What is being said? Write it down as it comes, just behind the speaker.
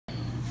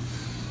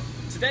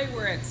Today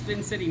we're at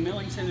Spin City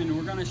Millington and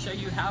we're going to show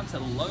you how to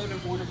load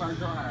one of our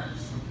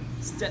dryers.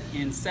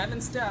 In 7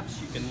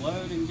 steps you can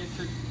load and get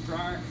your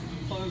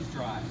clothes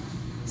dry.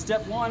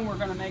 Step 1, we're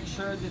going to make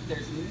sure that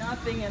there's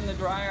nothing in the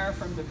dryer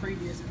from the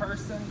previous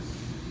person.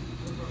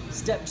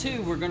 Step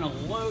 2, we're going to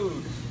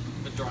load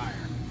the dryer.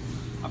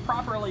 A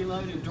properly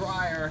loaded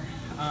dryer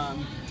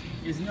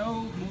is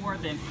no more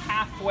than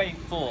halfway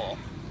full.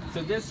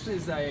 So this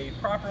is a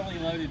properly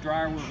loaded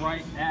dryer. We're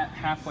right at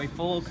halfway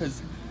full,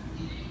 because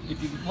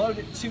if you load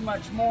it too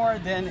much more,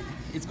 then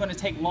it's going to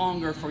take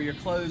longer for your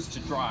clothes to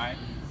dry,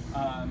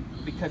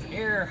 because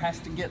air has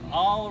to get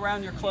all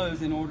around your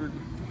clothes in order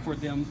for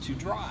them to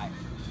dry.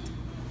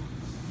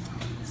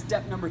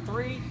 Step number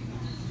 3,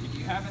 if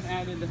you haven't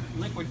added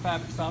liquid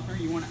fabric softener,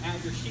 you want to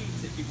add your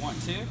sheets if you want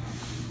to.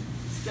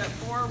 Step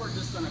 4, we're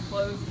just going to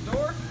close the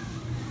door.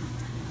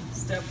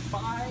 Step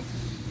 5,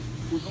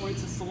 we're going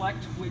to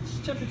select which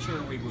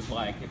temperature we would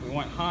like. If we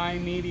want high,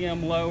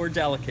 medium, low, or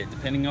delicate,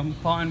 depending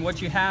upon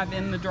what you have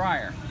in the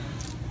dryer.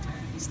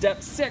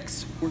 Step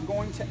 6, we're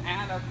going to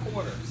add our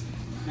quarters.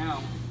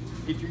 Now,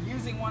 if you're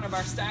using one of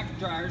our stack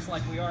dryers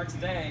like we are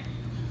today,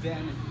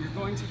 then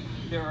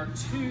there are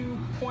 2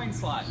 coin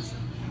slots.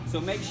 So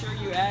make sure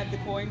you add the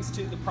coins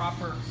to the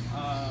proper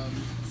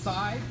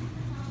side.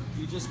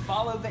 You just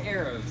follow the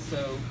arrows.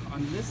 So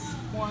on this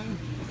one,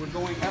 we're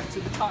going up to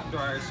the top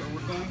dryer, so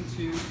we're going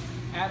to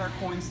add our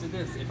coins to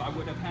this. If I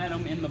would have had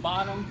them in the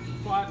bottom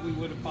slot, we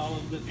would have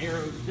followed the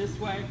arrows this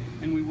way,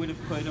 and we would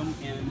have put them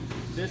in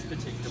this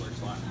particular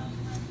slot.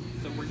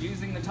 So we're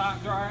using the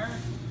top dryer,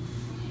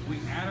 we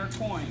add our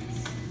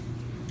coins.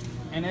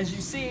 And as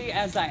you see,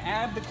 as I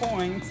add the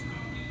coins,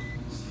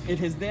 it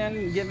has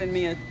then given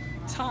me a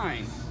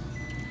time.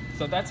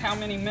 So that's how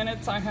many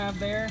minutes I have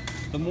there.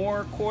 The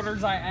more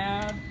quarters I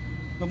add,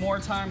 the more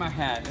time I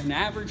had. An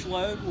average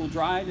load will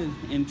dry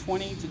in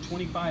 25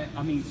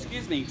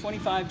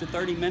 to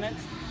 30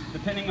 minutes,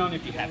 depending on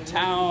if you have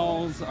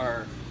towels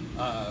or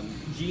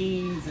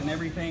jeans and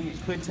everything.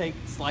 It could take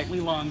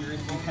slightly longer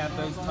if you have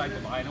those type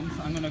of items.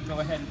 I'm going to go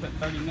ahead and put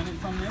 30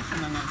 minutes on this,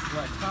 and I'm going to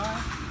select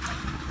time.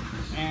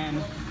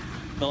 And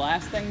the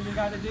last thing you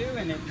got to do,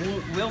 and it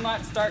will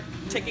not start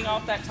ticking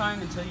off that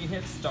time until you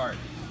hit start.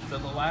 So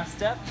the last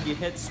step, you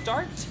hit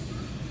start,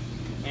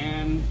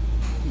 and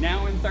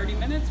now in 30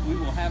 minutes we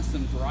will have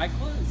some dry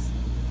clothes.